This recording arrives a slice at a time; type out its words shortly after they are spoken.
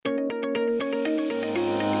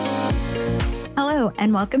Hello,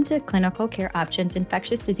 and welcome to Clinical Care Options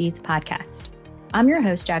Infectious Disease Podcast. I'm your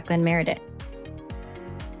host, Jacqueline Meredith.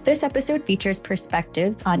 This episode features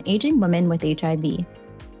perspectives on aging women with HIV.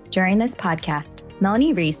 During this podcast,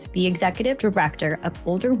 Melanie Reese, the Executive Director of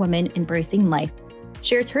Older Women Embracing Life,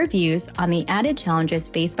 shares her views on the added challenges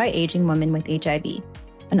faced by aging women with HIV,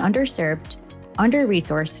 an underserved,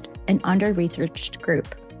 under-resourced, and under-researched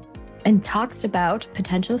group, and talks about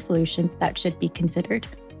potential solutions that should be considered.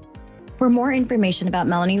 For more information about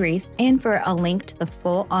Melanie Reese and for a link to the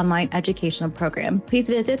full online educational program, please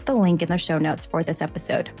visit the link in the show notes for this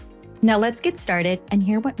episode. Now let's get started and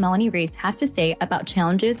hear what Melanie Reese has to say about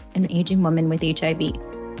challenges in aging women with HIV.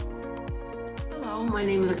 Hello, my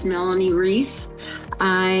name is Melanie Reese.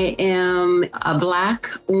 I am a Black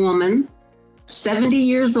woman, 70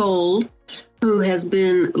 years old, who has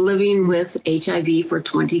been living with HIV for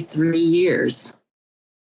 23 years.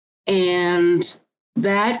 And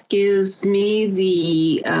that gives me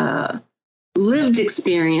the lived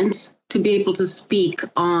experience to be able to speak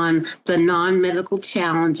on the non-medical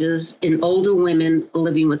challenges in older women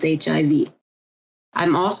living with HIV.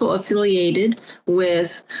 I'm also affiliated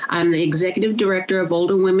I'm the Executive Director of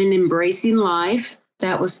Older Women Embracing Life.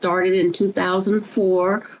 That was started in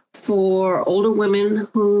 2004 for older women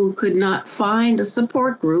who could not find a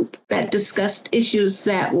support group that discussed issues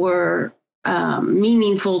that were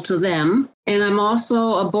meaningful to them. And I'm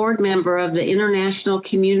also a board member of the International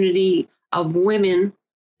Community of Women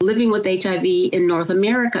Living with HIV in North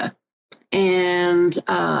America. And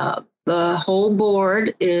the whole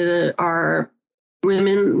board are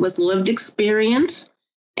women with lived experience.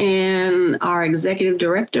 And our executive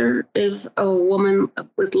director is a woman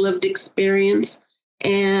with lived experience.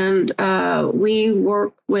 And we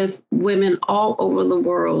work with women all over the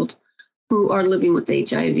world who are living with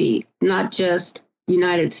HIV, not just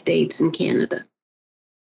United States and Canada.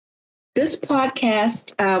 This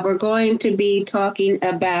podcast, we're going to be talking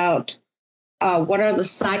about what are the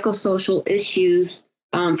psychosocial issues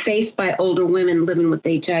faced by older women living with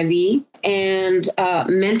HIV, and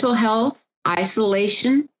mental health,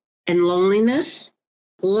 isolation, and loneliness,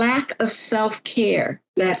 lack of self-care.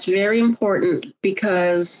 That's very important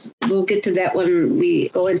because we'll get to that when we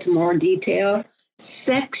go into more detail.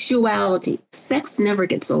 Sexuality. Sex never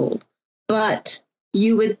gets old, but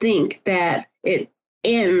you would think that it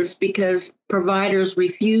ends because providers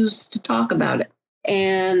refuse to talk about it.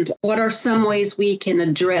 And what are some ways we can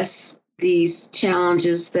address these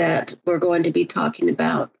challenges that we're going to be talking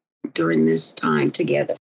about during this time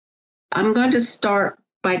together? I'm going to start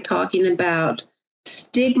by talking about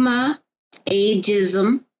stigma,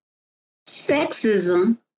 ageism,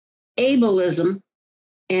 sexism, ableism,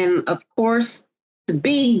 and of course, the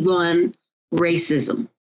big one, racism.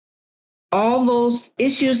 All those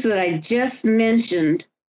issues that I just mentioned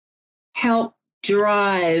help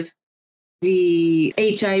drive the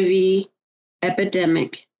HIV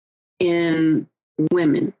epidemic in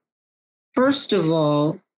women. First of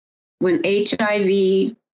all, when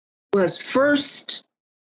HIV was first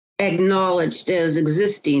acknowledged as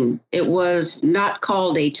existing, it was not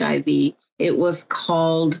called HIV. It was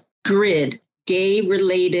called GRID,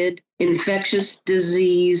 gay-related infectious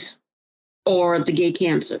disease, or the gay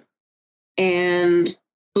cancer. And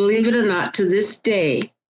believe it or not, to this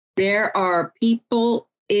day, there are people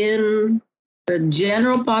in the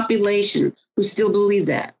general population who still believe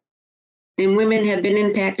that. And women have been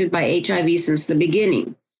impacted by HIV since the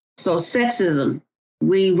beginning. So sexism,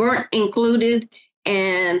 we weren't included,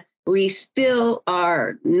 and we still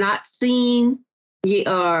are not seen. We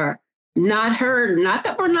are not heard. Not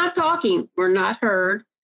that we're not talking, we're not heard,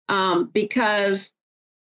 because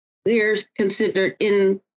they're considered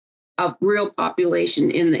in a real population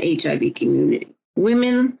in the HIV community.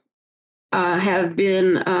 Women have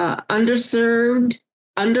been underserved,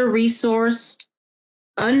 under-resourced,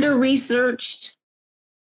 under-researched,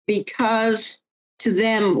 because to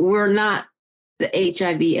them, we're not the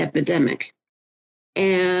HIV epidemic.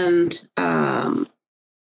 And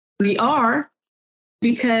we are,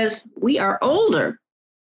 because we are older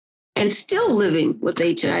and still living with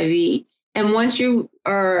HIV. And once you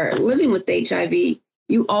are living with HIV,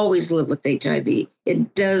 you always live with HIV.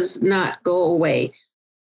 It does not go away.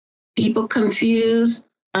 People confuse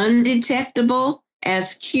undetectable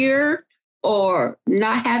as cure or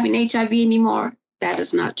not having HIV anymore. That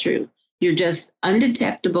is not true. You're just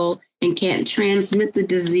undetectable and can't transmit the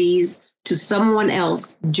disease to someone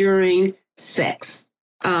else during sex.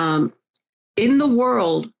 In the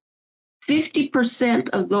world, 50%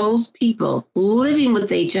 of those people living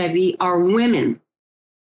with HIV are women.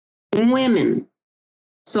 Women.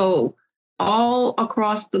 So all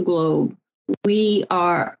across the globe, we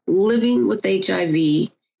are living with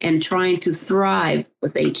HIV and trying to thrive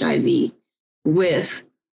with HIV with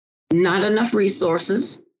not enough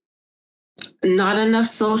resources, not enough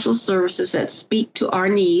social services that speak to our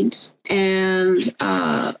needs, and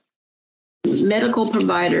medical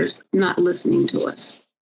providers not listening to us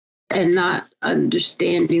and not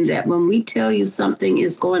understanding that when we tell you something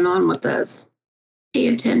is going on with us, pay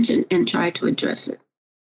attention and try to address it.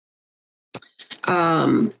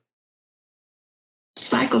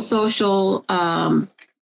 Psychosocial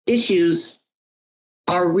issues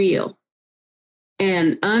are real,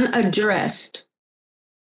 and unaddressed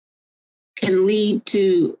can lead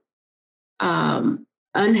to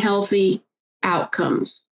unhealthy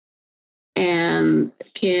outcomes and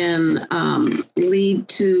can lead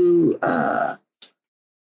to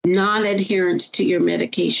non-adherence to your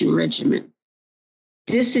medication regimen,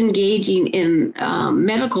 disengaging in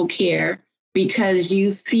medical care because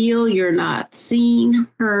you feel you're not seen,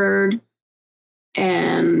 heard,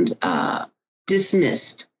 and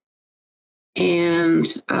dismissed. And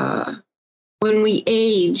when we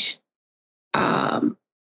age,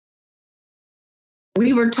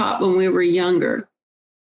 we were taught when we were younger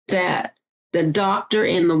that the doctor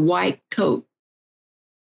in the white coat,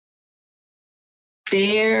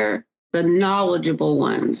 they're the knowledgeable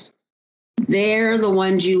ones. They're the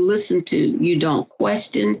ones you listen to. You don't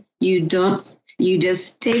question. You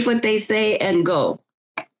just take what they say and go.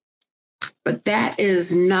 But that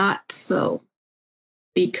is not so,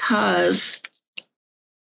 because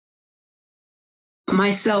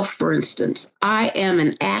myself, for instance, I am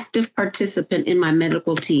an active participant in my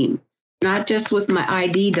medical team, not just with my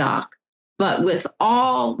ID doc, but with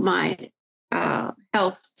all my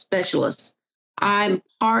health specialists. I'm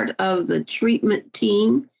part of the treatment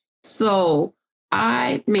team, so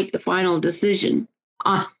I make the final decision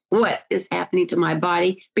on what is happening to my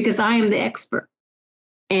body because I am the expert.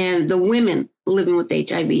 And the women living with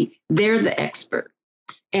HIV, they're the expert.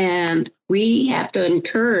 And we have to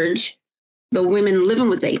encourage the women living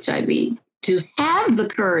with HIV to have the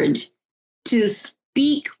courage to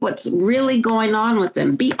speak what's really going on with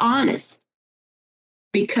them. Be honest,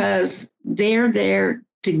 because they're there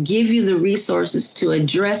to give you the resources to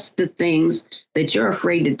address the things that you're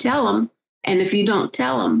afraid to tell them. And if you don't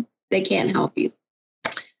tell them, they can't help you.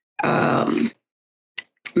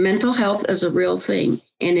 Mental health is a real thing.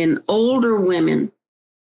 And in older women,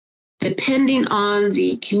 depending on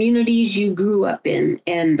the communities you grew up in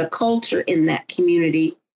and the culture in that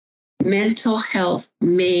community, mental health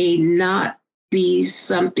may not be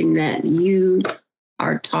something that you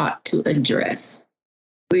are taught to address.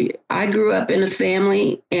 I grew up in a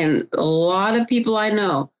family, and a lot of people I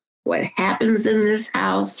know, what happens in this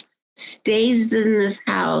house stays in this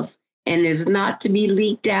house and is not to be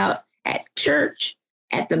leaked out at church,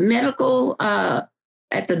 at the medical,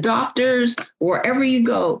 at the doctors, wherever you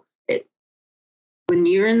go. When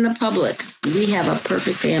you're in the public, we have a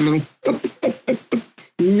perfect family.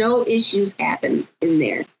 No issues happen in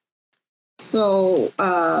there. So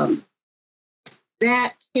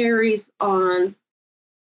that carries on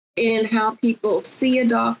in how people see a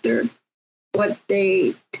doctor, what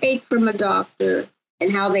they take from a doctor,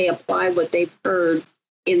 and how they apply what they've heard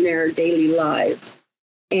in their daily lives.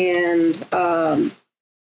 And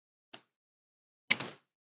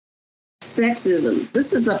sexism.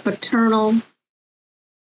 This is a paternal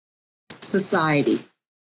society.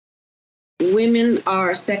 Women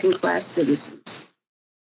are second-class citizens.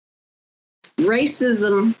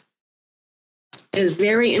 Racism is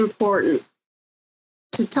very important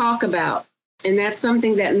to talk about, and that's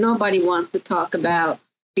something that nobody wants to talk about,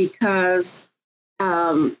 because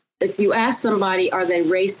if you ask somebody, are they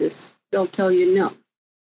racist, they'll tell you no.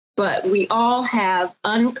 But we all have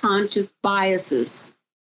unconscious biases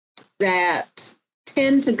that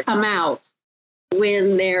tend to come out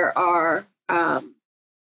when there are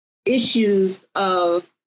issues of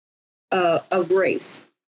race.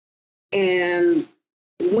 And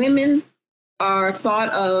women are thought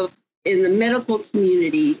of in the medical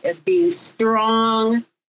community as being strong,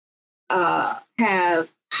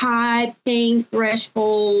 have high pain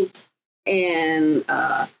thresholds, and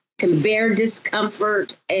can bear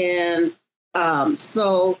discomfort. And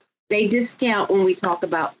so they discount when we talk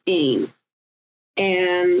about pain.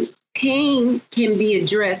 And pain can be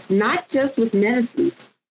addressed not just with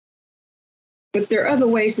medicines, but there are other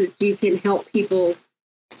ways that you can help people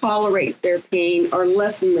tolerate their pain or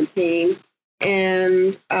lessen the pain.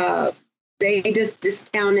 And they just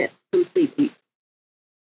discount it completely.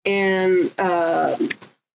 And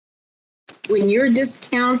when you're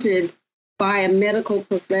discounted by a medical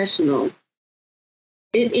professional,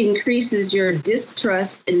 it increases your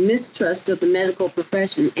distrust and mistrust of the medical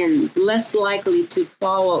profession and less likely to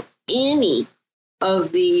follow any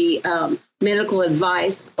of the medical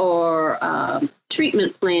advice or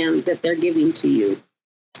treatment plan that they're giving to you.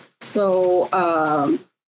 So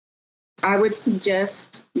I would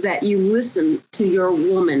suggest that you listen to your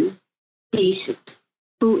woman patient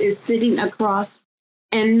who is sitting across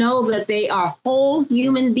and know that they are whole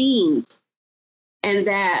human beings and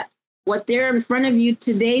that what they're in front of you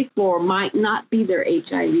today for might not be their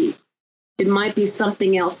HIV. It might be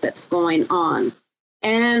something else that's going on.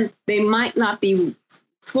 And they might not be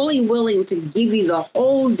fully willing to give you the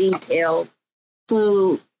whole details.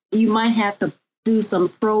 So you might have to do some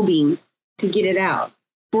probing to get it out.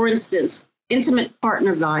 For instance, intimate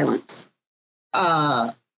partner violence,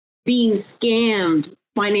 being scammed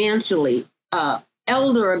financially,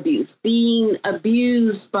 elder abuse, being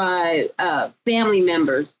abused by family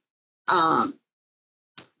members.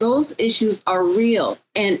 Those issues are real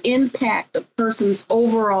and impact a person's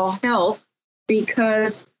overall health,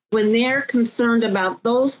 because when they're concerned about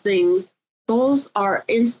those things, those are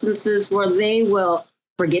instances where they will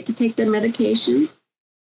forget to take their medication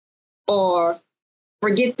or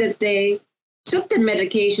forget that they took their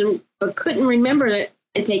medication but couldn't remember it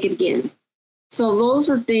and take it again. So those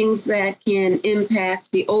are things that can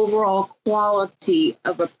impact the overall quality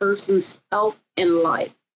of a person's health and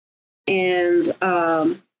life. And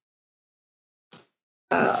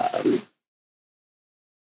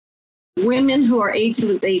women who are aged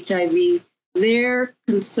with HIV, they're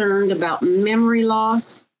concerned about memory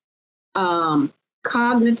loss,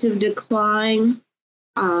 cognitive decline,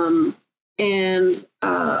 and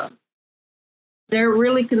they're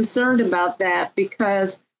really concerned about that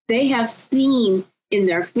because they have seen in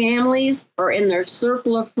their families or in their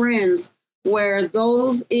circle of friends where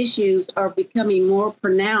those issues are becoming more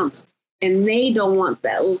pronounced, and they don't want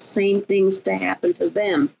those same things to happen to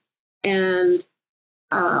them. And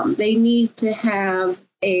they need to have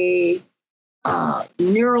a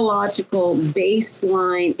neurological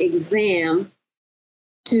baseline exam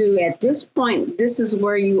to, at this point, this is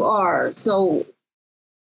where you are. So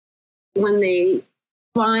when they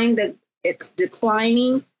find that it's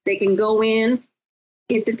declining, they can go in,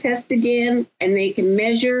 get the test again, and they can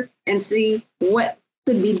measure and see what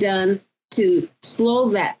could be done to slow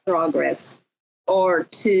that progress or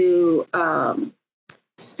to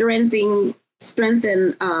strengthen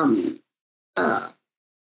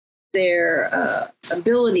their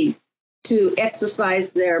ability to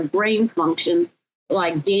exercise their brain function,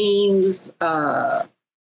 like games,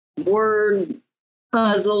 word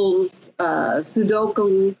puzzles,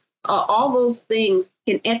 Sudoku, all those things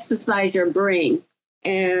can exercise your brain,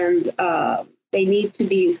 and they need to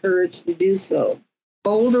be encouraged to do so.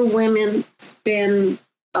 Older women spend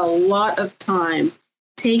a lot of time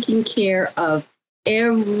taking care of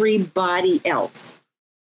everybody else,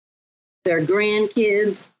 their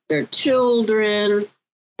grandkids, their children,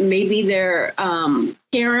 maybe their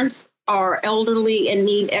parents are elderly and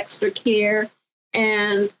need extra care.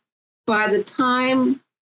 And by the time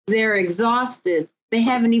they're exhausted, they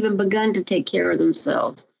haven't even begun to take care of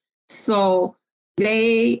themselves. So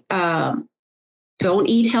they don't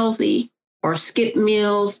eat healthy or skip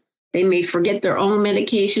meals. They may forget their own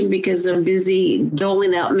medication because they're busy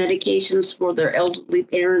doling out medications for their elderly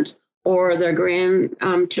parents or their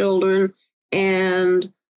grandchildren.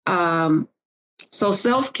 And so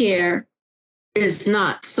self-care is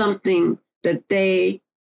not something that they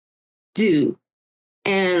do.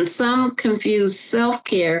 And some confuse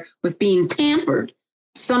self-care with being pampered.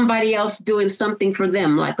 Somebody else doing something for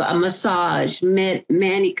them, like a massage,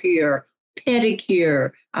 manicure,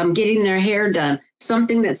 pedicure, getting their hair done,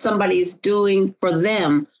 something that somebody's doing for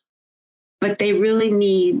them. But they really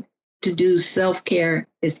need to do self-care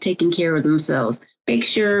is taking care of themselves. Make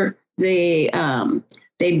sure they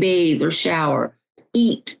bathe or shower,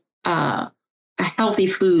 eat healthy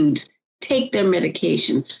foods, take their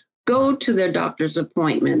medication, go to their doctor's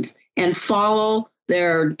appointments, and follow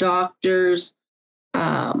their doctor's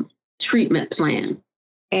treatment plan.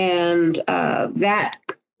 And that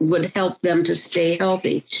would help them to stay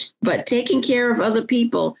healthy. But taking care of other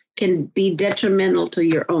people can be detrimental to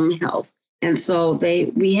your own health. And so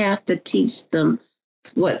we have to teach them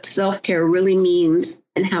what self-care really means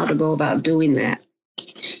and how to go about doing that.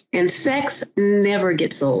 And sex never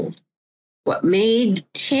gets old. What may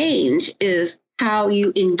change is how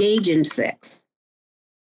you engage in sex.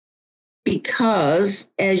 Because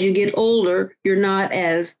as you get older, you're not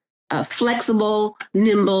as flexible,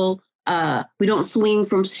 nimble. We don't swing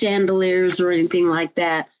from chandeliers or anything like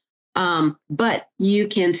that. But you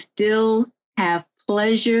can still have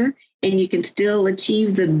pleasure and you can still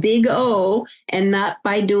achieve the big O, and not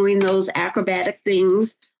by doing those acrobatic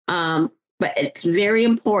things. But it's very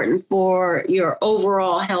important for your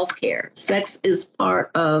overall health care. Sex is part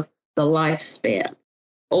of the lifespan.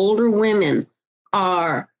 Older women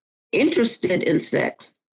are interested in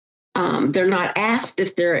sex. They're not asked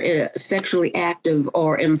if they're sexually active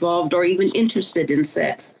or involved or even interested in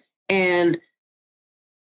sex. And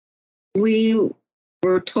we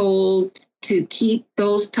were told to keep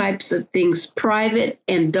those types of things private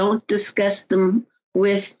and don't discuss them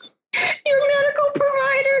with your medical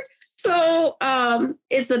provider. So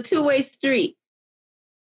it's a two-way street.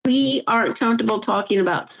 We aren't comfortable talking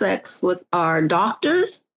about sex with our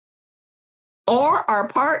doctors or our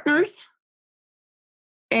partners,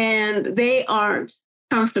 and they aren't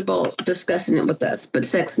comfortable discussing it with us. But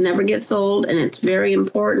sex never gets old, and it's very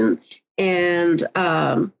important, and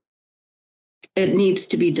it needs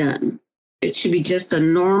to be done. It should be just a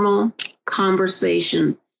normal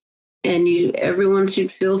conversation, and everyone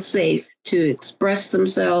should feel safe to express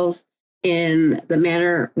themselves in the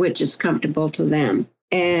manner which is comfortable to them.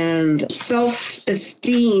 And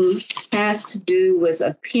self-esteem has to do with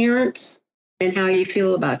appearance and how you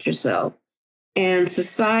feel about yourself. And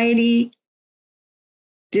society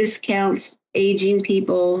discounts aging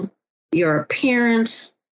people, your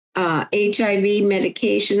appearance, HIV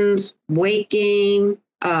medications, weight gain,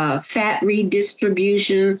 fat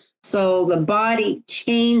redistribution. So the body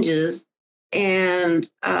changes,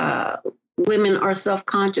 and women are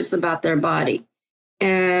self-conscious about their body.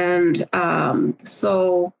 And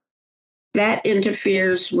so that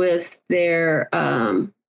interferes with their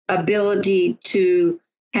ability to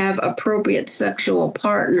have appropriate sexual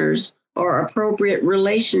partners or appropriate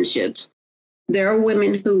relationships. There are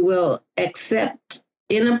women who will accept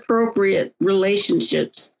inappropriate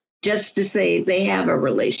relationships just to say they have a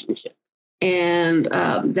relationship. And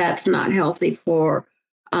that's not healthy for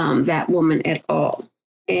that woman at all.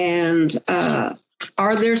 And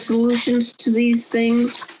are there solutions to these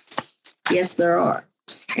things? Yes, there are.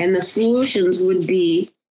 And the solutions would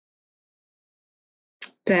be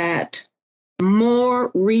that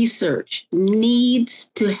more research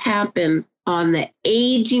needs to happen on the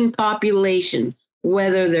aging population,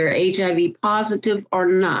 whether they're HIV positive or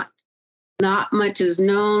not. Not much is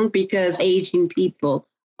known because aging people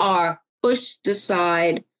are pushed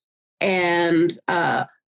aside, and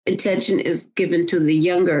attention is given to the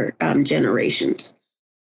younger generations.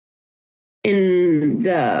 In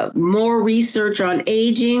the more research on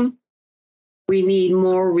aging, we need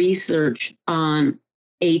more research on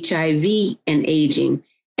HIV and aging,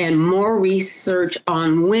 and more research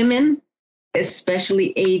on women,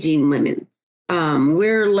 especially aging women.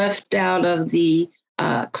 We're left out of the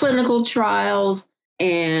clinical trials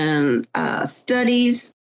and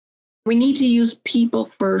studies. We need to use people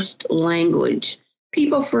first language.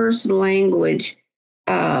 People first language,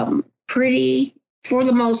 for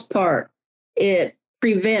the most part, it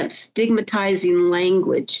prevents stigmatizing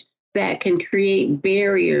language that can create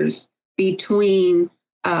barriers between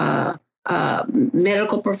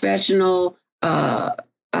medical professional,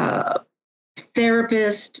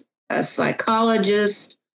 therapist, a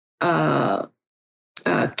psychologist,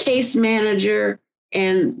 case manager,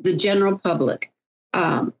 and the general public.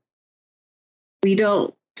 We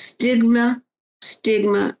don't stigma.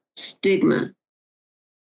 Stigma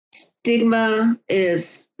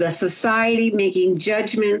is the society making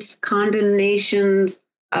judgments, condemnations,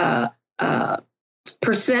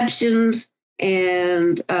 perceptions,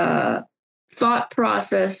 and thought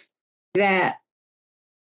process that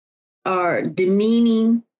are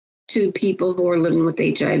demeaning to people who are living with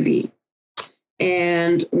HIV.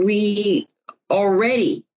 And we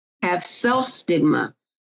already have self-stigma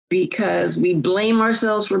because we blame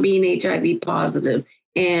ourselves for being HIV positive,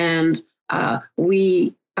 and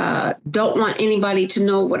we don't want anybody to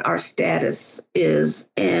know what our status is.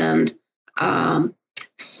 And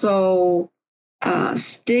so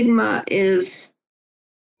stigma is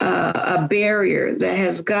a barrier that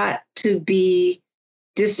has got to be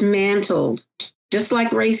dismantled, just like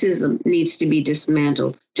racism needs to be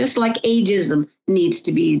dismantled, just like ageism needs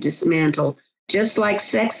to be dismantled, just like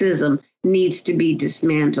sexism needs to be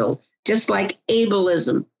dismantled, just like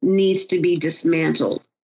ableism needs to be dismantled.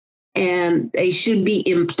 And they should be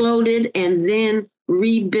imploded and then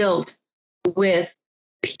rebuilt with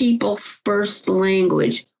people first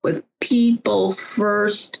language, with people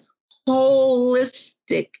first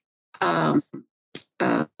holistic.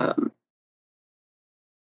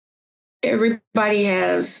 Everybody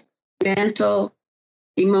has mental,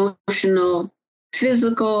 emotional,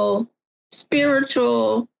 physical,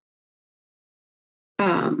 spiritual,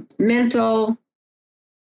 mental,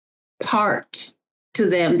 parts to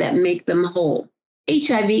them that make them whole.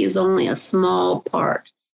 HIV is only a small part.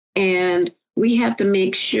 And we have to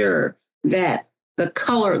make sure that the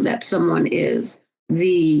color that someone is,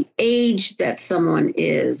 the age that someone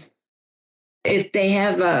is, if they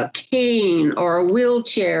have a cane or a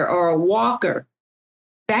wheelchair or a walker,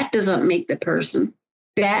 that doesn't make the person.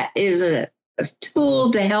 That is a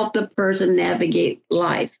tool to help the person navigate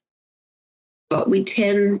life. But we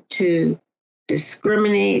tend to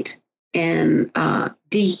discriminate and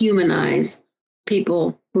dehumanize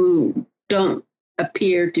people who don't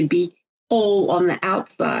appear to be whole on the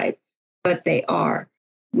outside, but they are.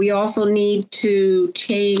 We also need to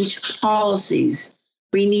change policies.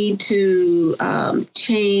 We need to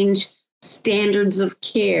change standards of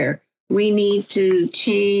care. We need to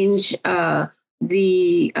change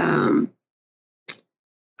the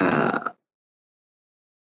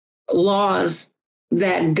laws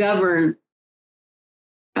that govern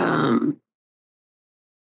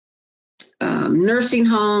nursing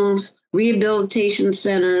homes, rehabilitation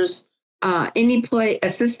centers, any place,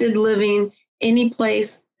 assisted living, any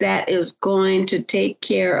place that is going to take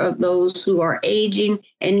care of those who are aging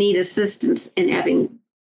and need assistance in having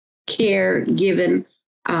care given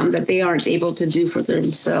that they aren't able to do for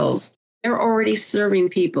themselves. They're already serving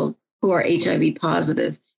people who are HIV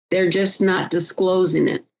positive. They're just not disclosing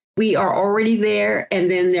it. We are already there, and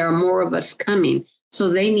then there are more of us coming. So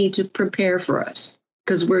they need to prepare for us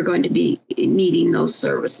because we're going to be needing those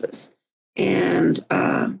services. And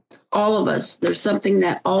all of us, there's something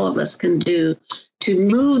that all of us can do to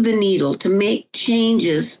move the needle, to make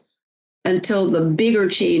changes until the bigger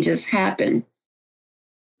changes happen.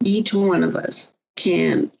 Each one of us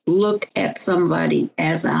can look at somebody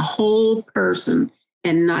as a whole person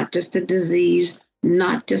and not just a disease,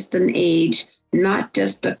 not just an age, not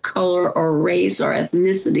just a color or race or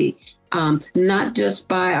ethnicity, not just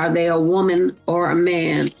by are they a woman or a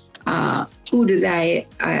man, who do they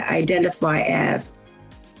identify as.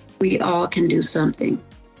 We all can do something,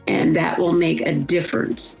 and that will make a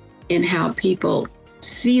difference in how people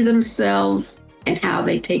see themselves and how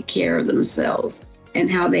they take care of themselves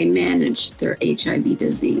and how they manage their HIV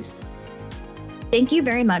disease. Thank you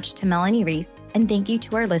very much to Melanie Reese, and thank you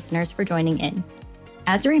to our listeners for joining in.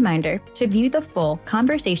 As a reminder, to view the full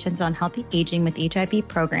Conversations on Healthy Aging with HIV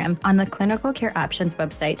program on the Clinical Care Options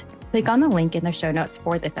website, click on the link in the show notes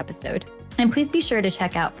for this episode. And please be sure to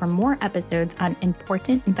check out for more episodes on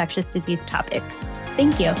important infectious disease topics.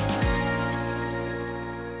 Thank you.